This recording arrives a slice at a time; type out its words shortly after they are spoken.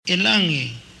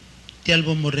Elangi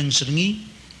tialbo moreng serngi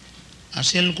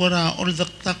asel kora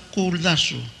oldak takul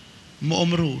dasu mo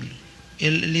omrul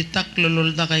el litak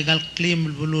lolol da kay gal klim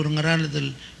bulur ngaral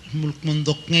del mulk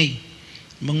mundok ngay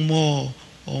mang mo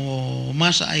o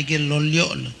masa ay gel lolyo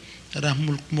tara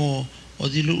mulk mo o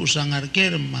dilu usangar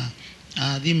kerma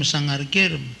a di masangar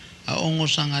kerm a ongo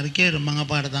sangar ker mga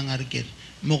bardangar ker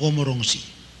mo komorong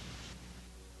si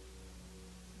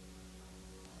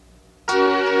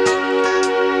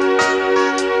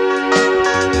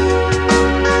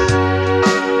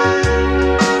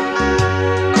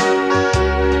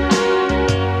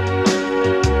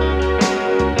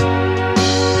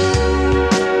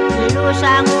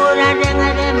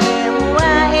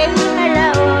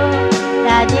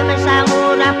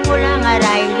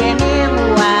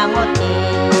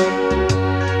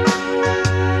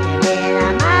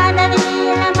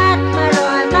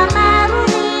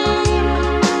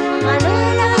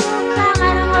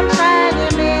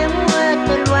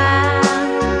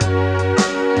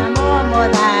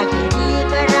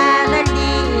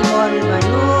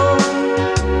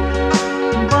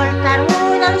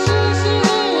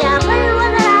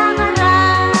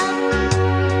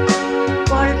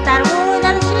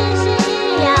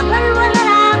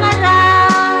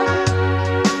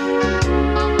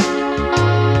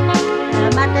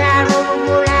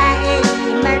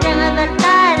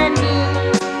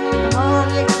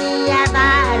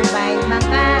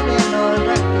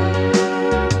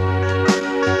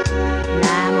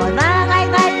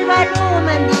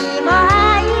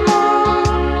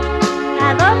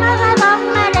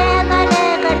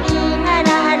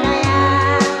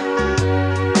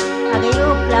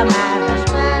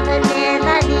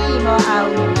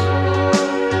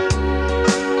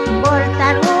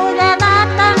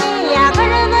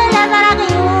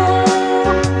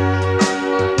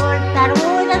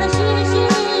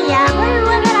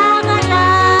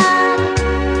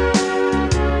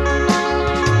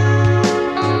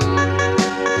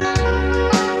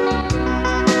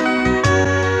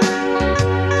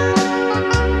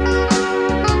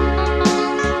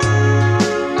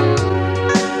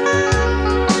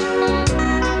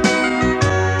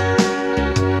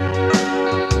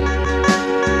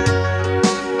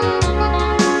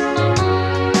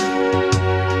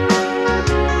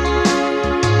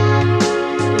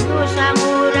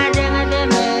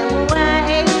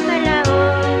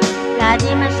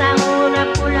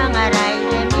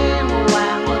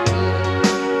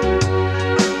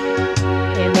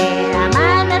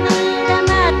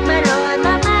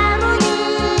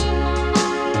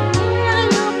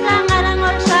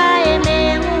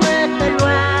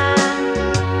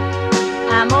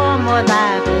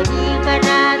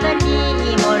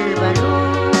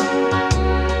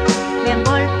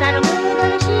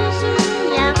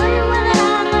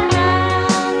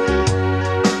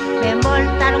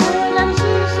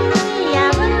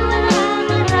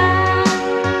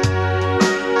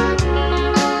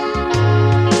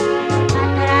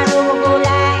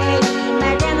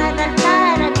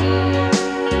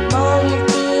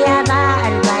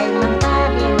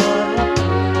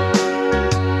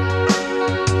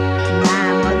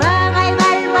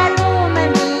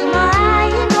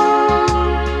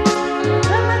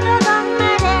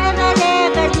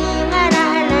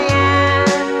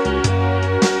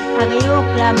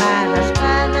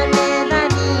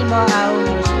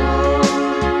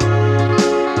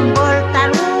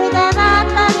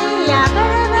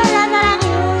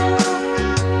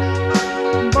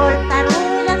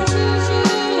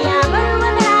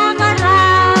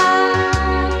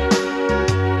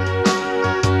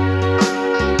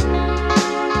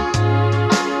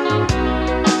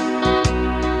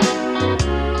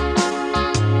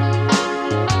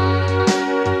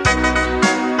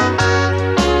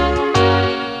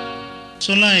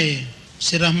solai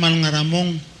sirahmal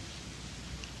ngaramong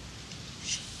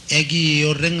egi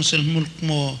orang sel mulk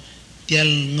mo tial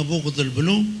ngabukudul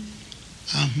belu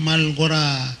mal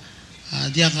gora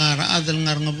dia kara adal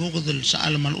ngar ngabukudul sa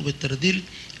almal ubet terdil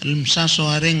alam saso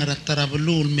areng ratara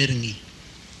belu merngi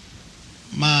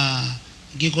ma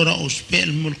gigora uspe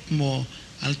al mulk mo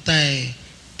altai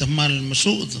tamal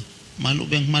masud mal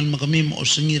ubeng mal magamim o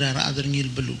sengira ra adal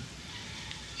ngil belu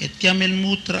etiamel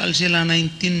mutra al sila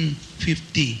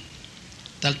 1950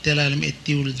 taltela alam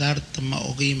etiul dart ma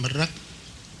ogi merak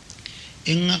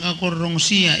enga kakorong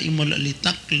siya imol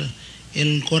litakl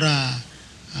el kora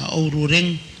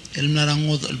aurureng el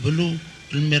narangod al belu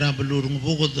el mera belu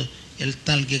rungbugod el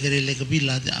tal gegerele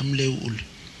kabila de amleul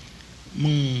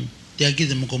mung tiagi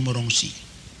de mkomorong si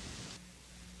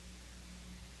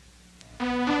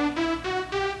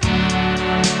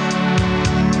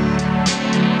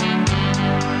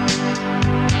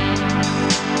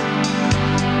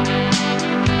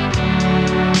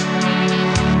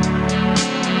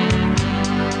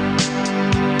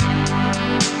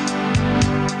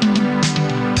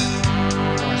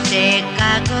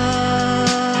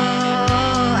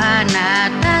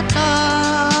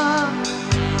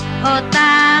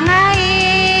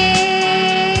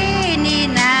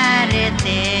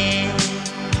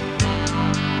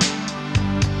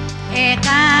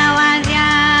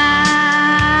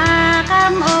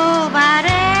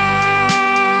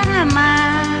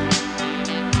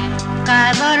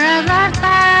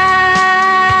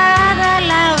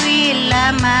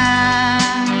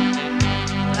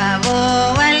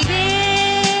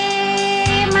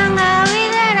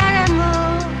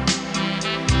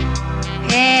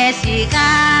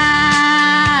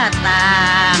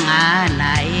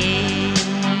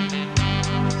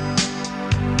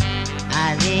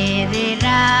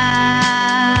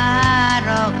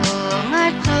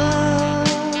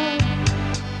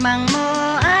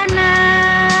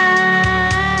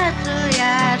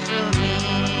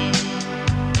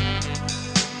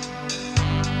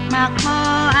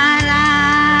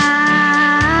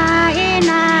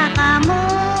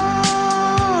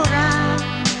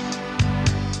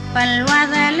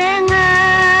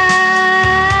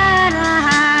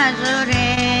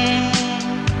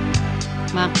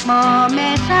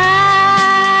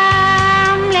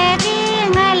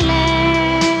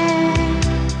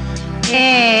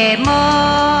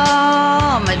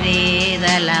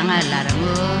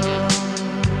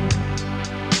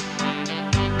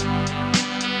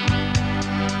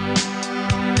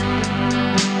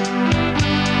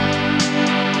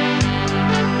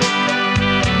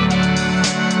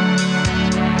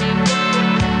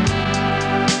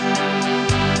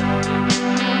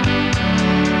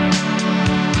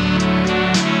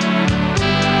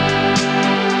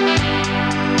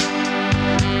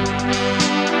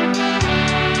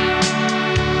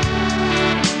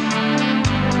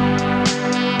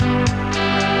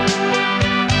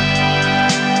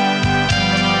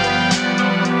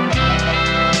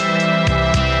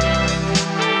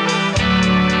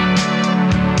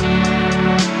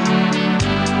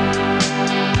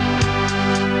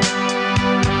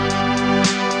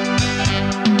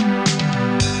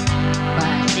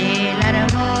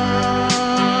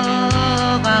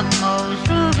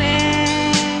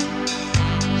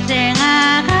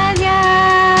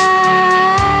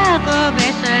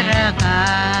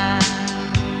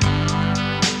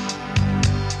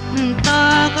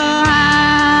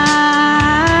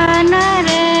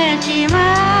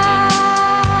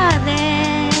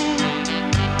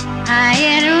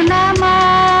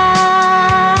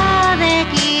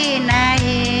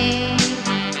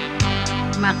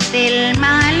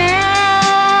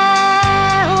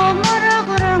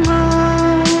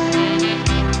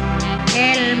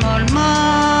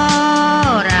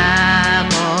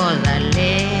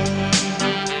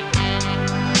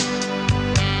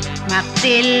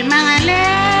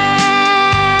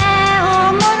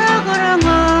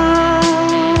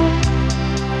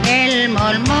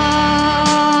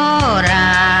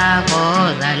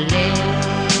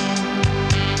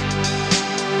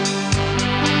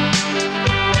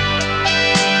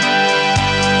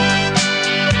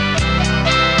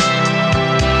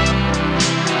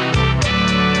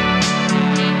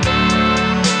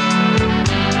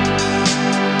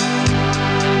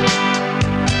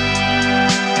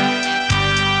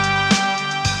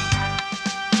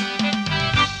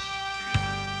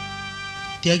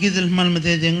tiagi del mal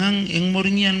madedengang eng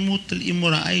moringian mutel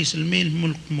imura ais el mel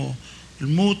mulk mo el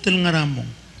mutel ngaramong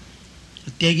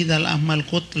tiagi dal ahmal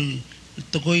kotel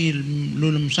tokoy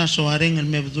lulum saso areng el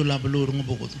mebdula belur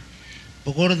ngobukot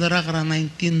pokor darakara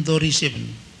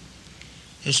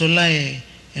 1937 esolae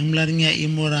eng mlaringa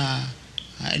imura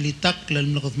elitak lel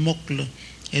mlakot mokl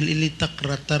el ilitak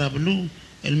ratara belu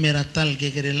el meratal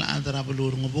gegerel adara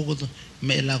belur ngobukot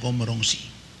me elago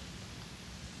morongsi.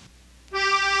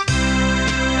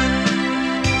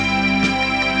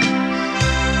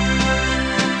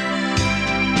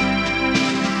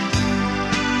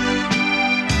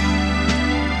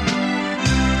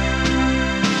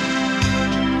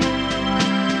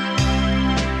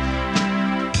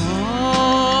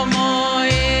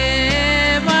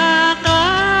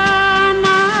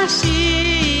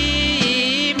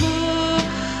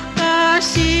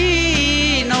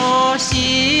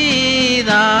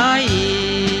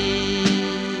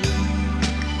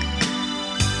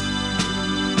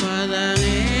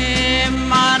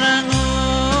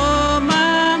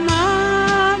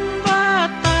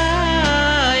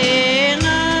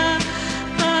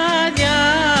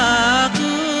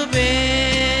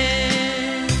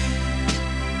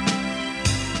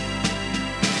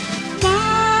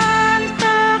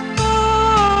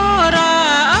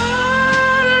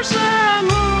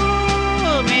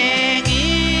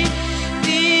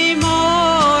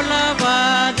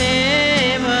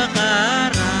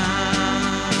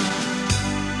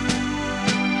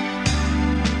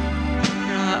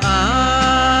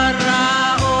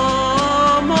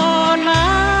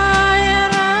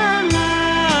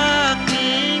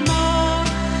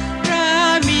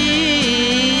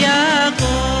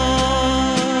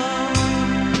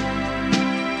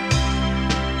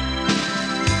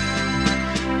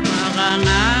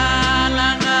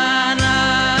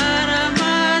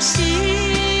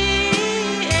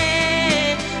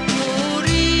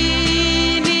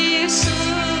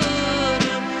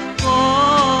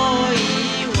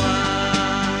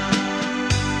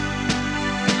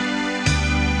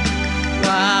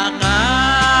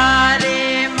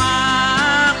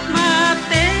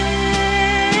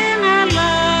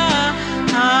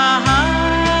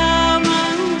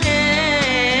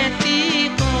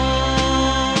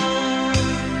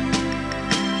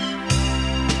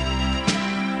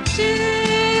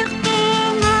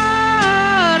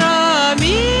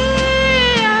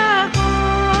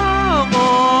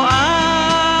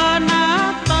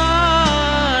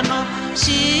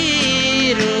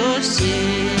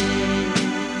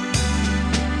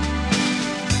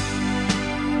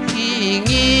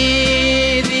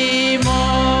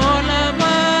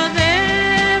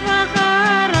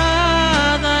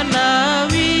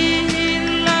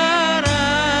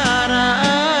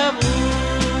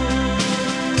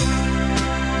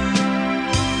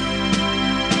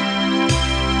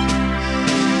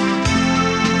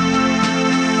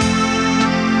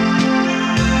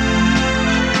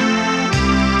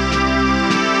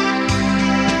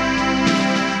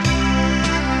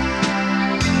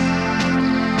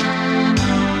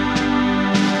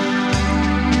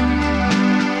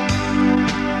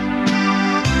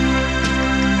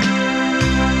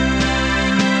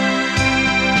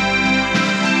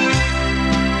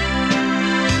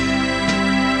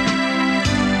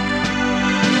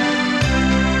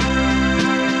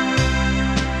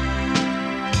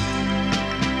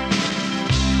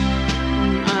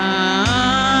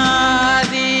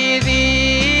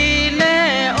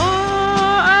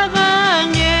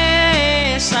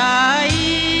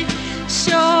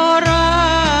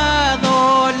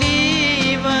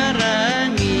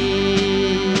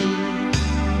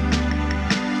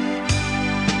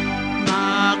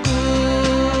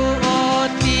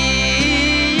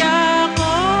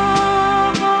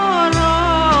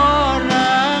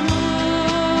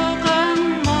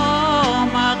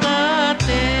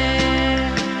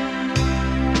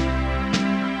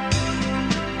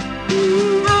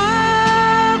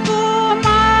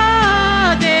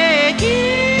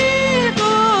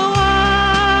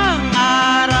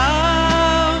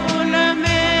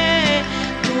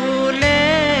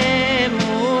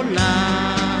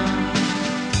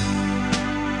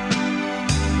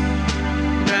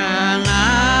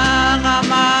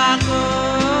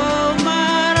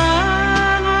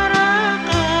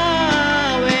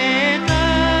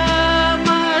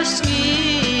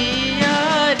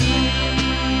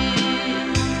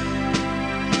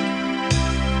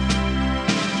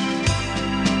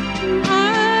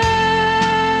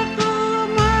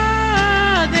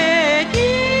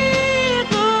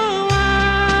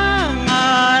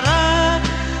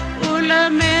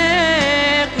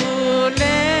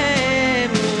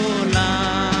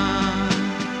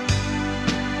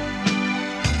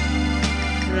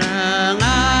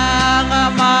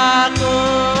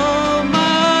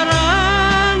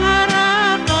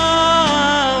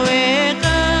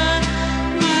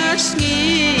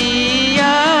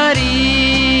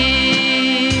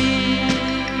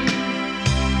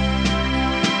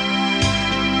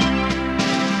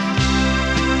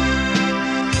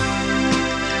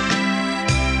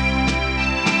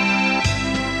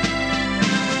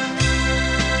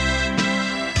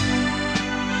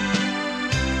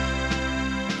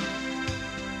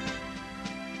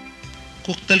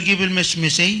 kuk talgibil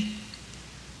mesmesei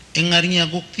engarnya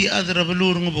gukti adra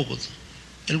belur ngubukut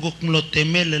el guk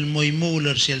mlotemel el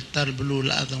moimuler sel tar belur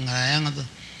adra ngarayang adra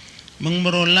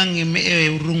mengmerolang me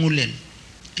urungulen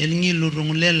el ngil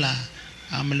urungulela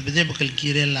amal bede bakal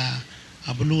kirela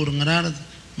abelur ngarad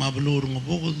ma belur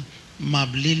ngubukut ma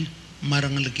blil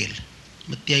marang legel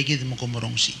matiagi de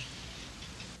mokomorongsi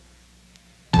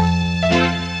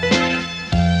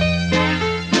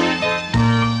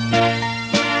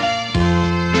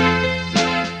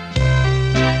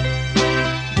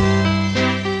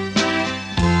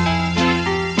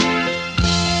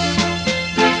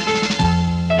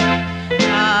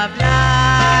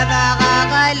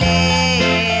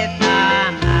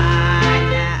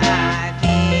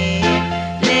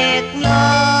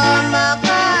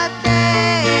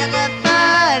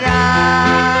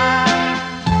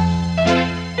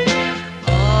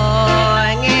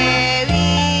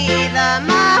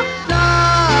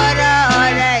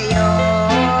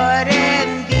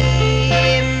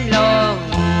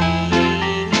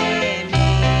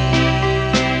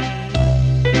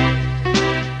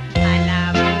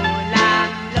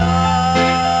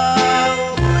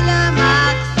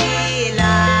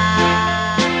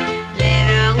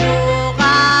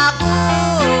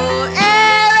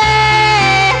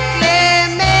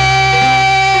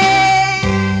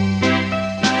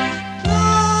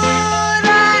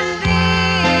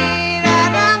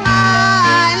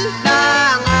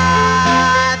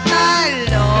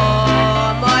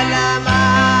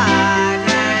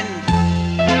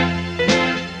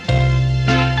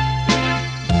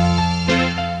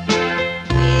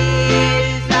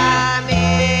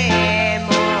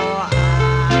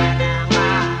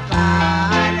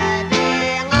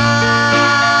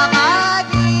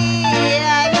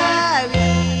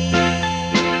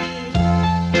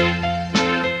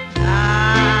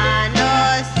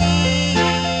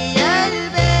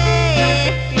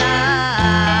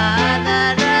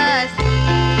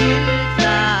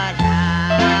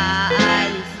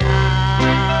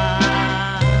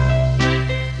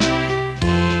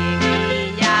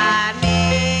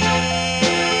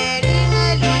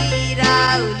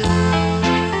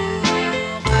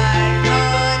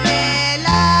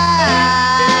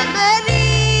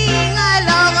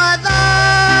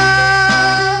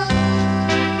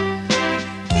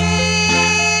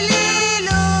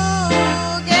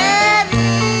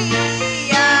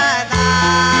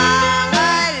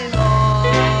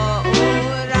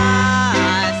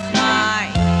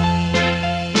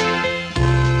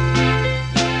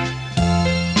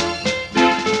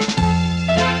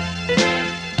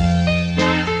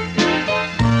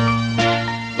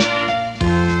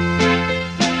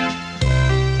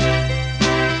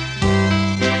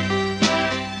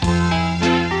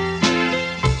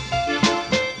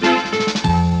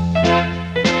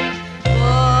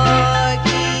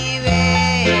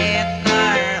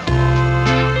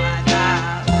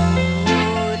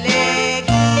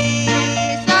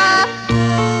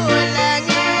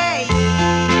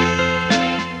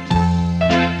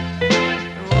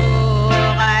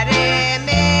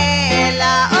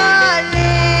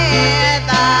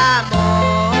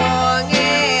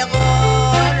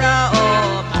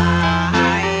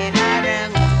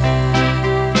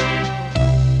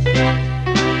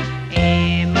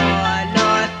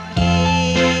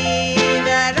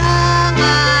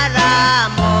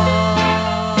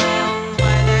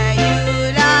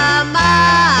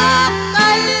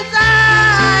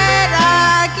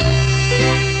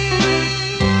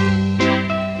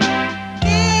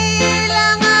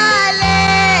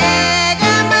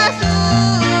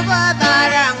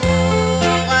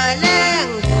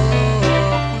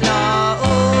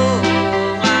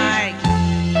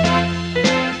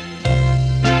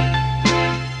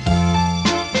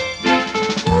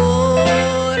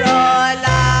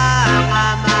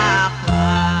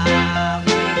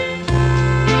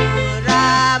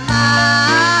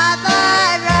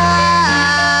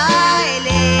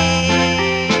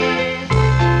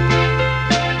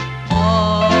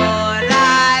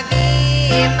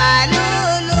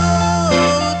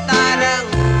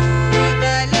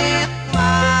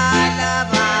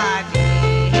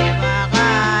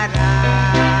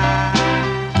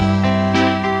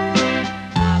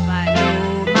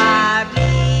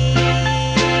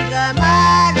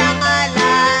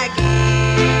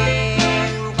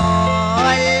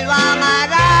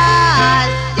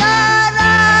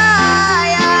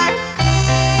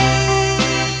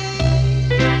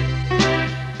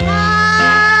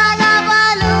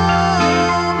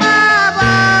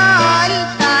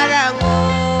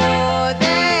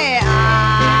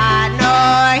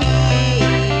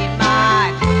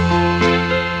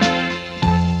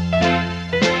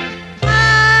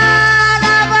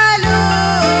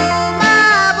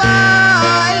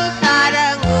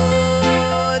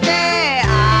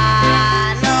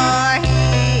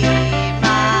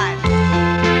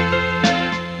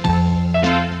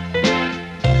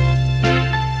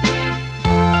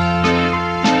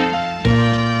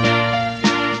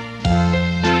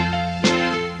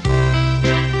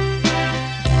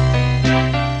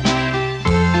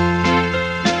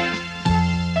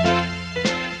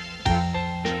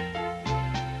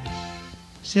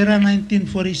Sera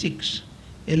 1946,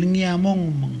 el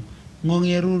ngiamong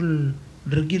ngongerul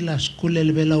regilas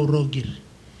kulel belau rogir.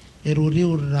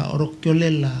 Eruriur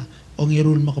orokyolela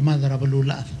ongerul makamadara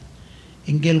balulat.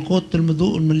 Engel kotel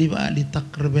maduun maliba ali tak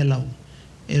rebelau.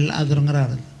 El adar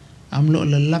ngarar. Amlo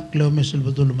lalak leo mesel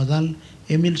betul madal.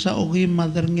 Emil sa ogi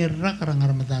madar ngerak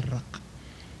rangar madarak.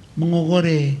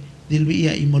 Mengogore dilbi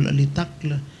ia imol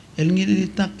alitakla. El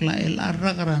ngilitakla el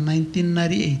arrakara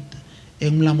 1998.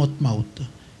 Eng melamot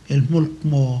maut. El mulk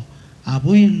mo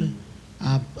abuil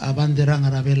abanderang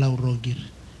arabelau rogir.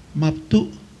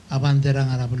 Maptu abanderang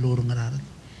arabelur ngarar.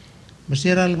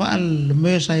 Masiral baal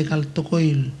mesay kal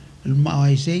tokoil el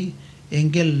maaisay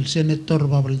engel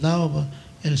senator babaldao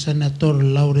el senator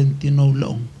Laurentino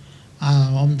Long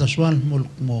om daswal mulk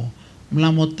mo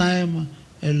melamot time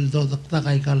el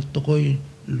dodaktakay kal tokoil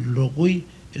logui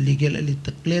ligel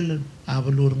elitaklel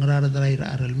abelur ngarar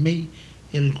daraira aral may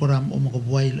el koram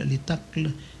omakabuay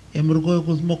elitakl emurgoy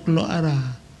kuzmoklo ara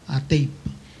a tape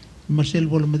masel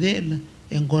bol medel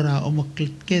engkora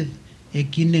omakltked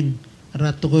ekineng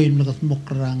ratogoy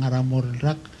mokra ngaramor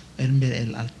rak el mer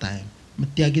el altaim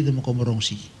matiagi de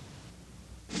mokomorongsi.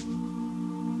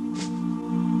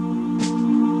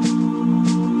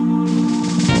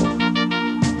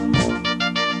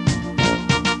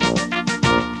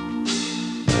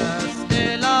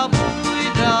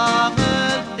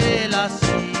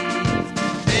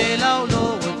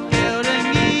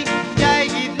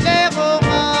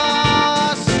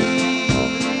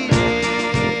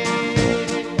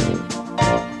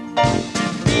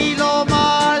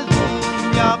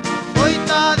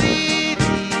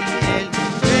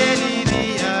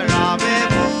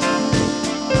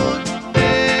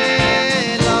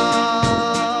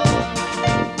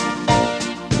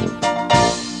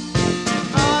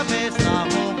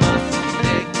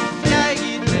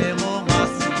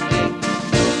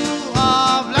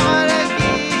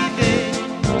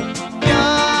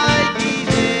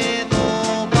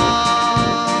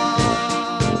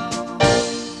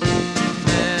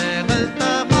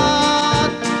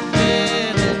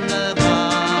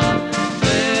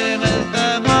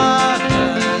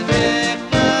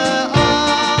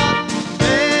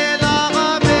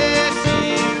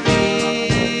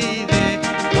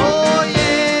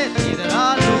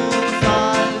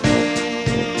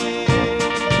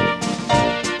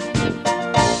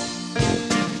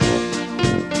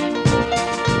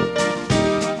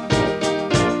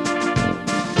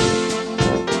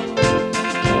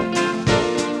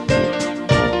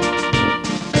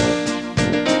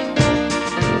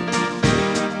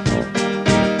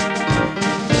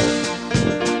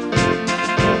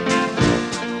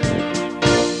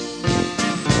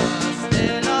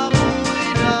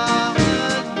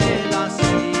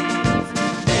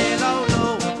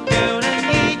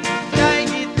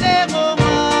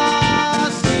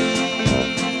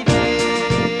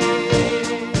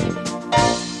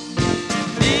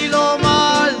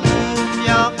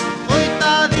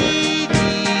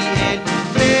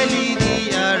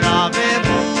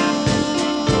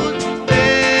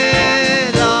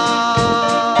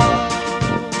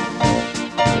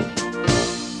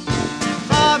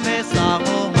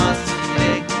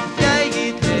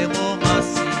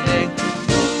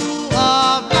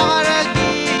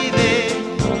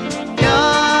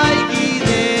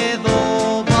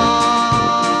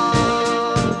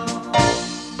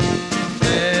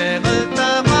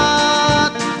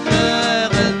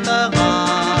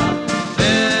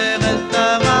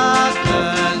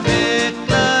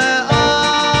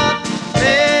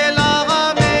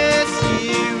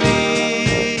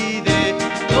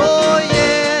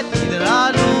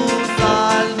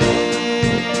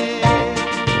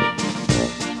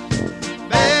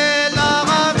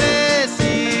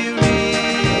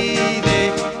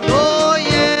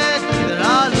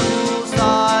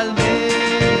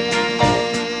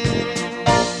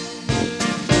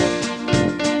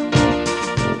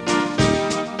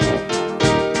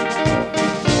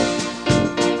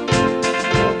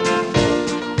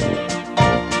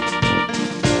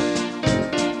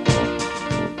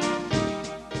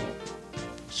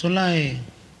 Solai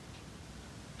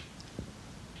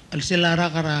al selara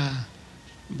kara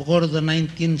bukor the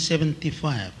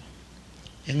 1975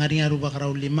 yang ari aru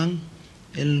bakarau limang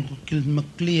el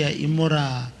kilmaklia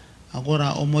imora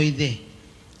agora omoide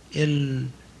el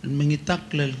mengitak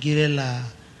el girela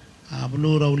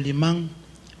ablur au limang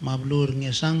mablur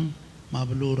ngesang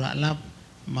mablur alap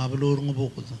mablur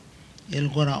ngubukut el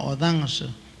gora odangs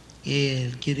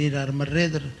el kirirar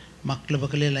mereder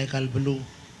maklebakle laikal belu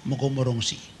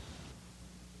mokomorongsi.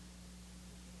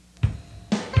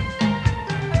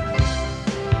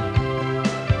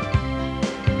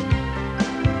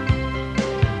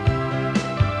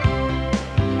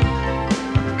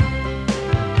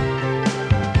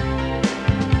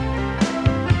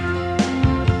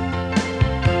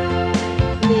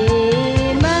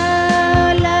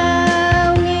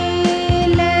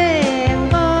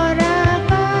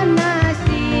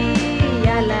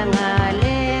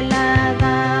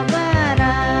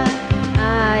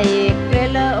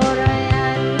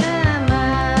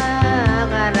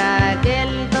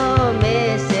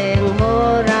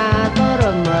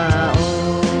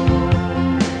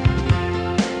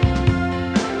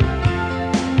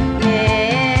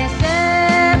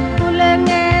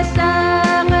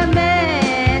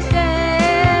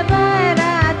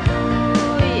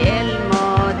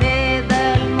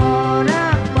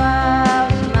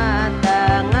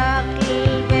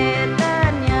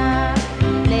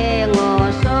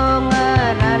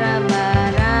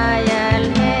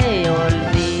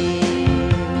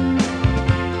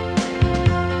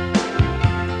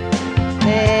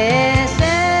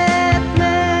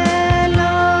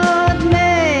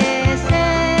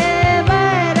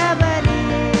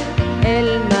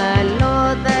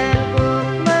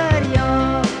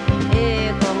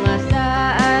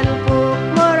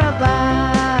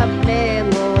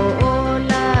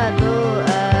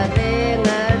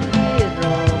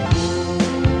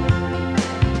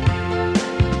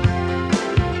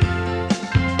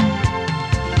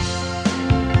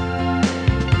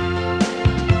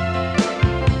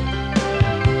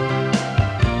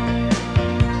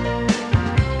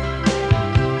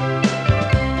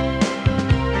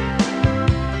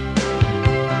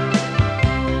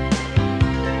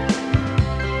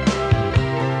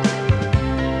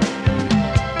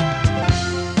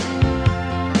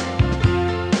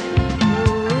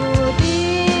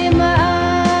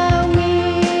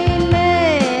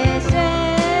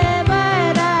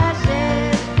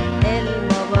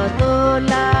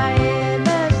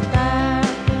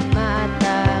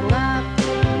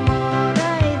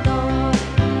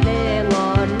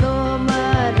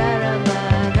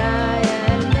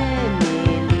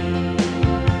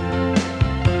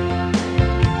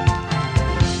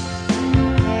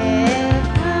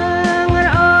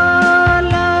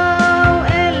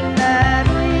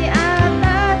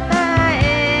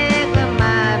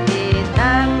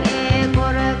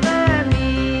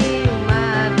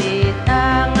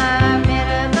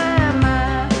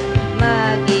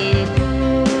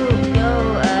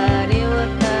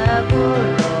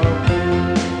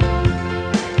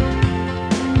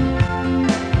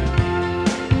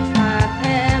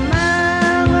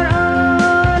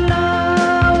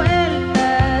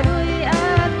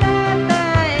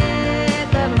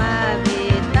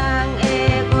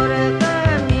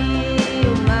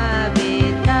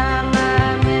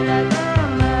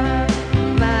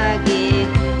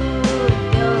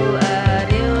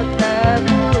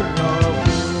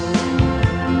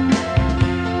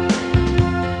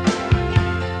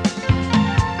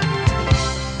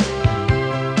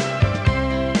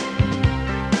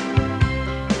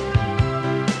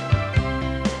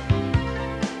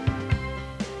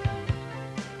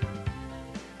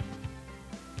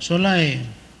 Solay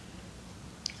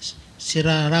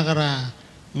sira ragara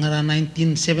ngara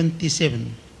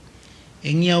 1977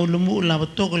 engiaw lumu la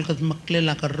batokol kat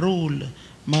maklela ka rule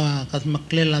ma kat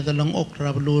maklela dalang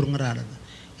okra blur ngarad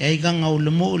ay gang aw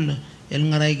lumu el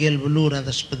ngaray gel blur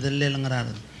adas padalel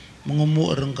ngarad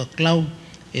mengumu reng ka klaw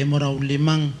e moraw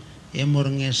limang e mor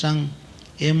ngesang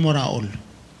e moraol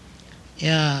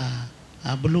ya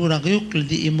blur agyuk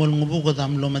di imol ngubu ko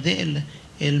tam lomadel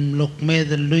el lokmed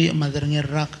luy madar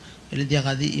ngerak el dia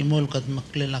kadi imol kat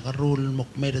maklela ka rule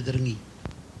mokmed derngi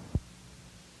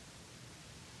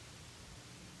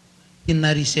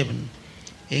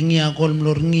 1997 engia gol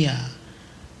mlorngia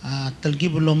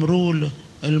talgi belum rule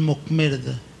el mokmed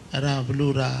ara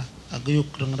blura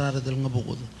agyuk rengrara del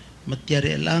ngabukod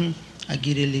matiare lang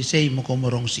agire lisay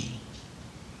mokomorongsi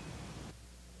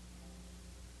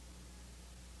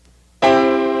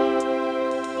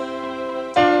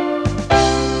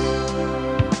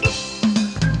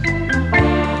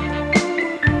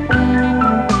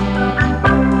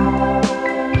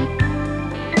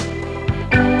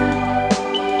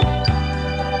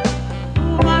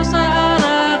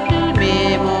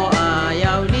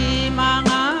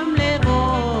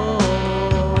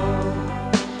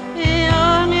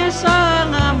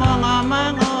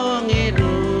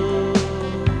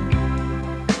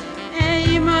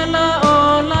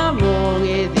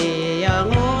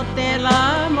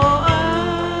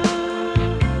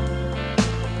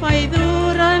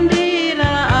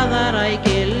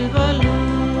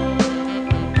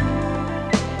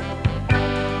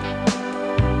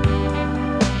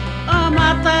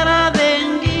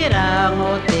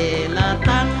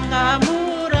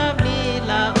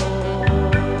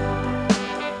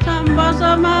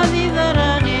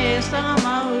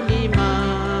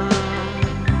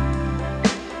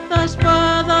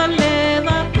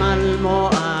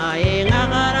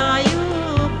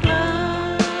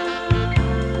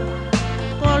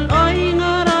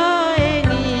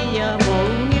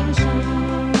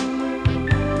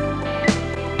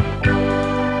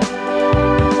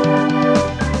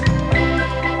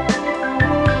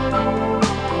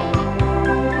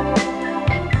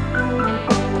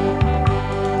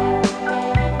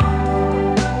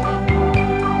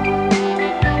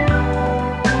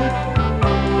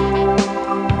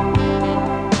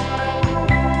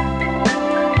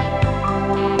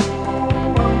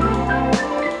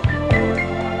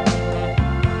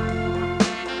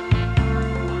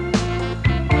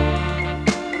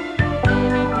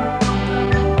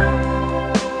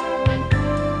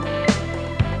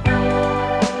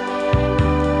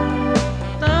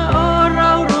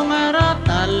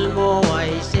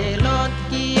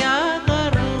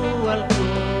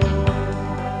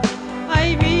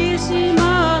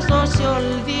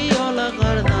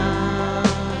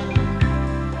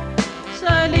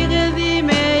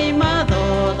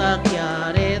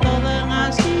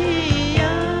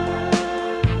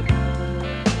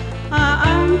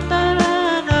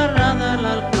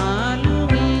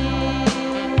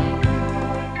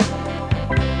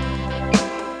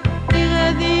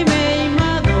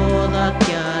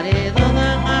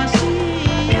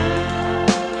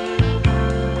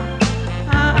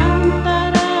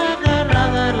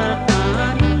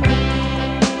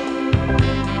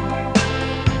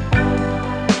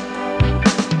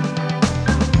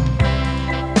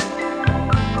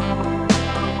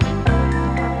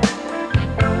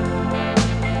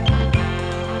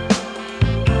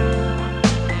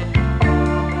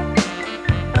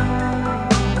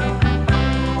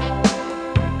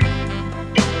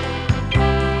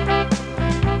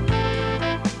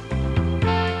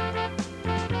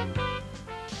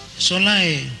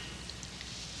solay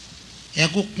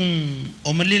yakuk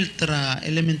omalil tra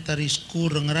elementary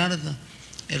school ngarada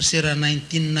ersera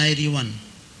 1991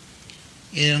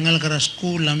 ngal kara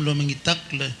school am lo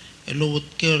mengitakle elowot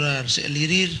kera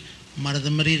selirir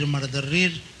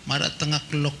maradarir marat tengak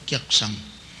lok yaksang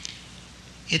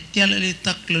etial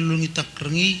elitak lelungitak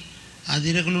rengi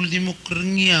adire kelul dimuk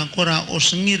rengi akora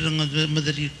osengir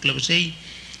madari klabsei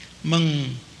mang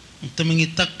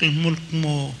temengitak mulk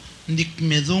mo ndik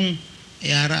medung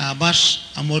ara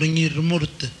abas amoringir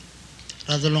murt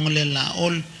radolong lela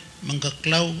ol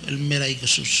mangkaklaw el meray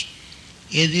Jesus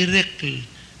edirek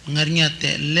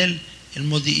ngarnyate lel el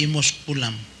modi imos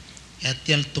pulam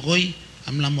atial togoy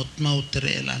amlamot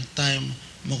mautere el altaim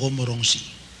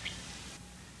mogomorongsi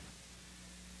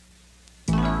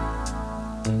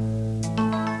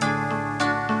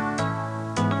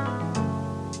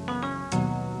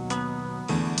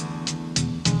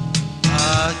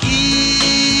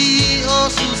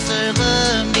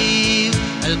suseremi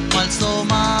el cual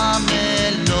soma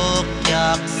melok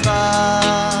yaksa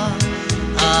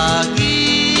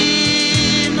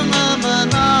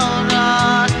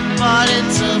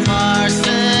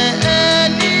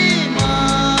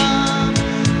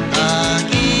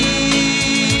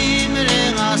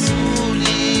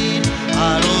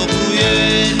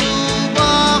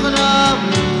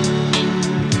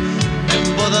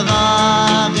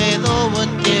Atabda Gedo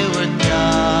Wutke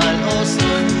Wurtyal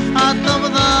Osun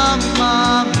Atabda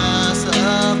Mama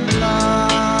Sakla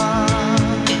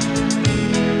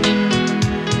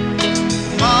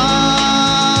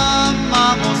Mama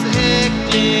Mos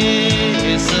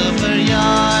Ekle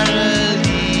Severyar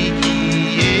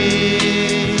Ligiye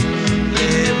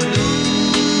Leblu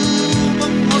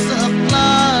Mos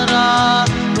Aklara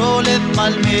Rolet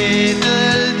Malmed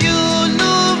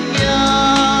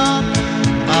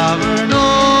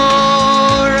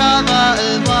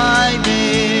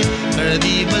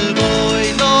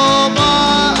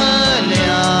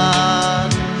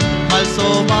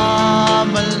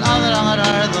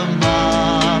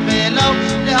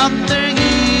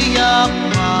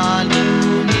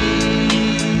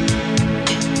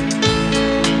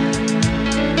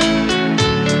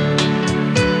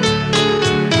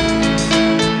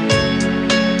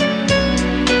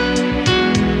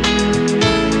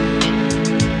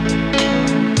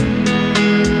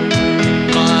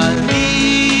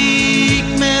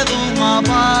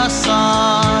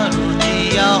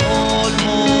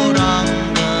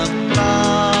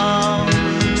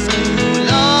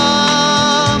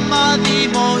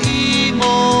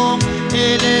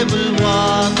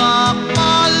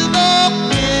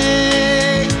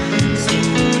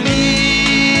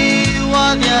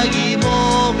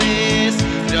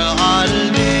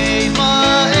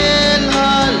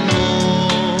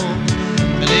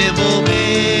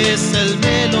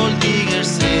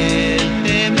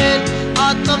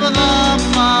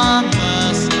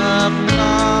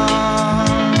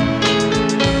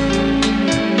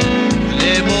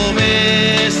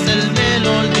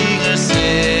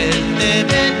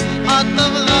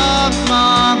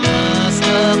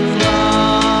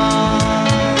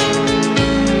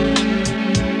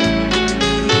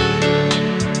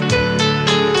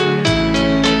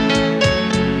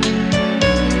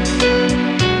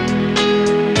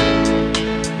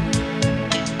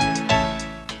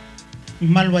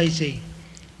Malwaisay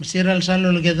Masiral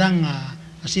Salol Gedang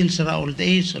Asil Sara Old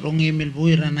Age Rongi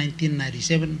Milbuira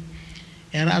 1997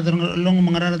 Era adong long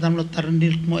mangarara tamlo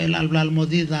tarandil mo el alblal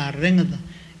modi da rengda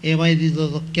e vai di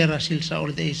do kera Asil Sara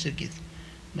Old Age kit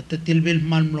Matatilbil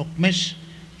malmlok mes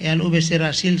e al ubesera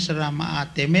Asil Sara ma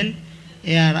temel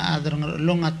e ara adong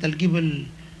long atal gibel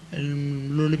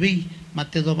lulbi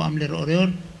matte do amler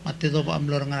oreor matte do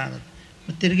amlor ngarara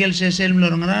matirgel sesel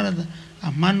mlor ngarara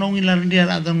amanong ilarndia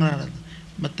adong ngarara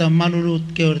mata malulut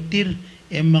ke ortir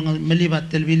emang melibat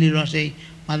telbili lo say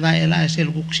mada ela esel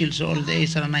guksil so old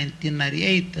days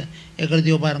 1998 egar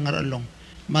dio bar ngar along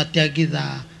matiagi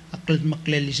da akal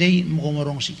makleli say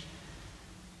mugomorong si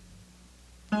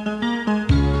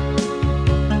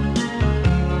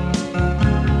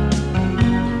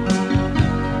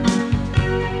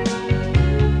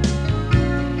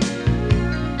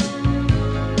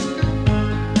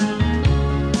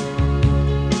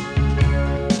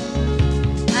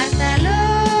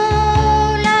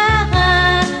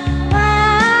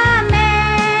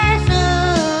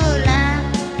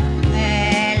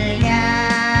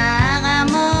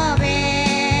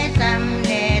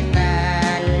Samle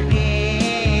talbele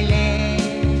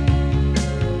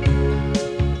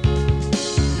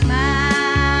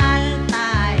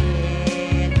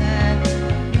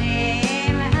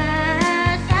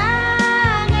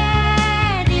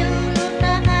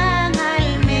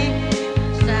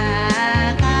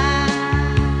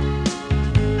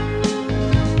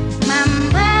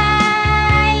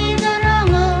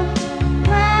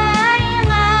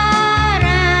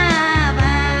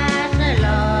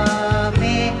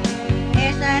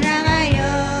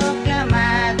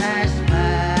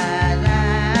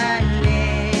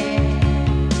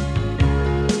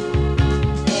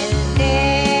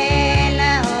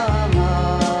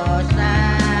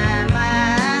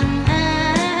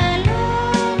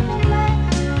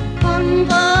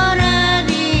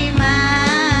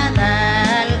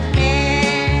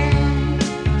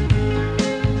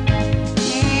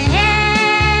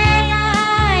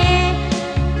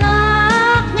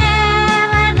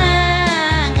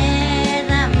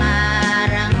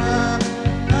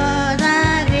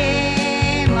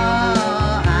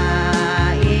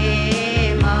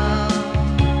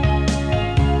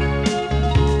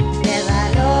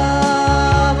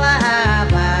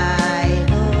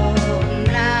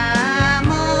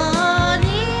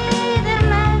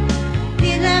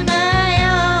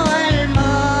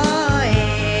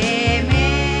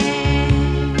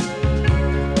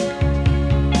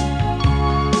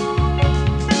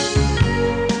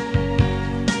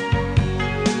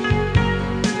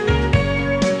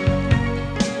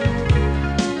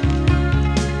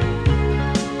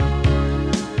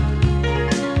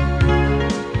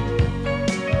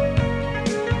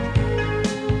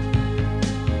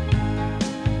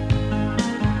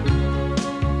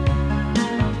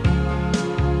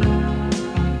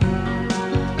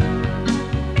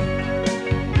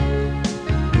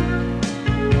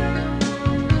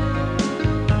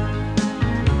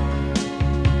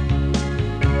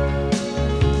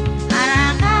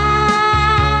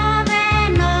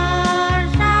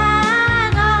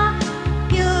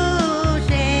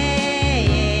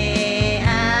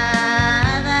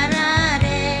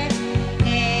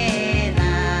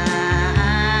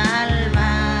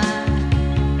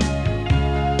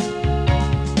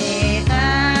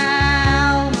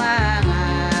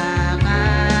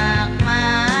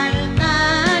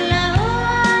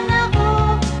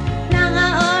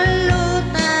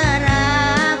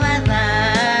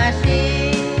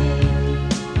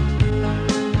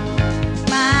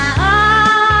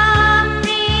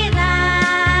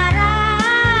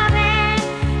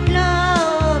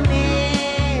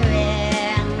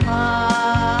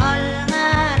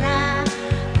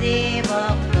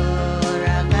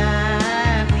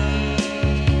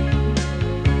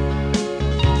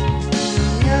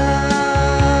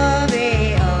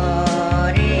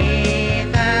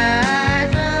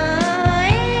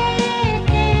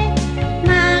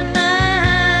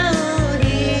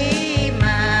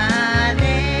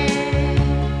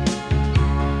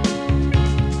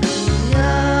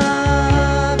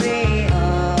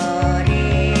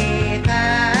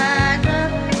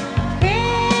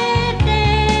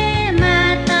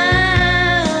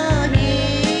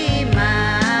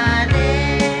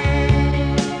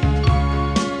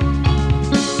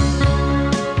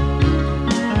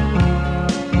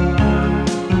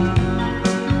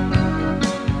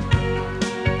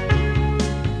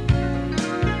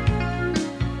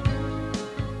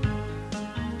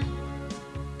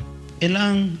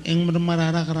Elang ang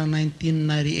marara kara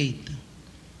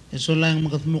 1998. Eso lang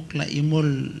magatmukla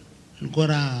imol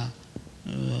gora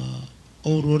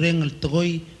orureng al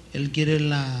togoy el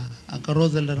girela akaro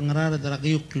del ngarara dara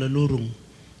kayuk la lurung.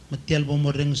 Matial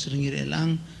bomoreng seringir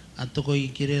elang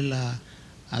atogoy girela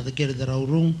adakir dara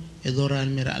urung edora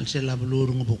almira al sela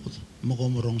belurung bukut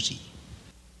mogomorong si.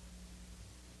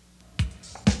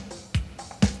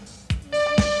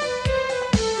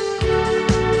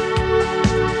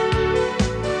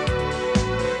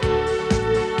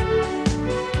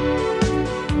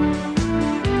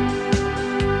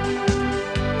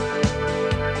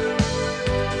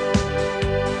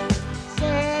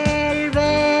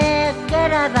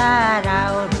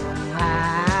 Daraw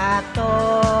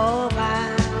hatoba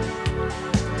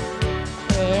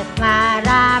ek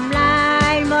ngaram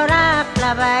lain morak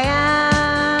labaya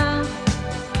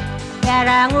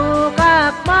yarang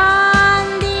ukak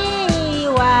mandi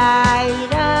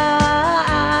waira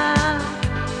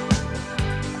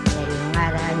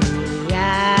ngarani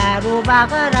ya rubah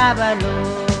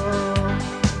karabalu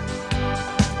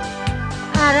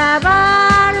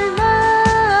arabal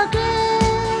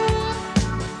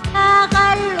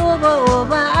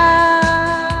ubah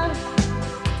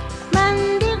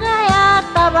mandi kaya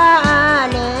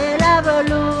tabale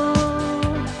labalu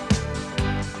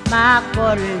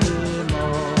makol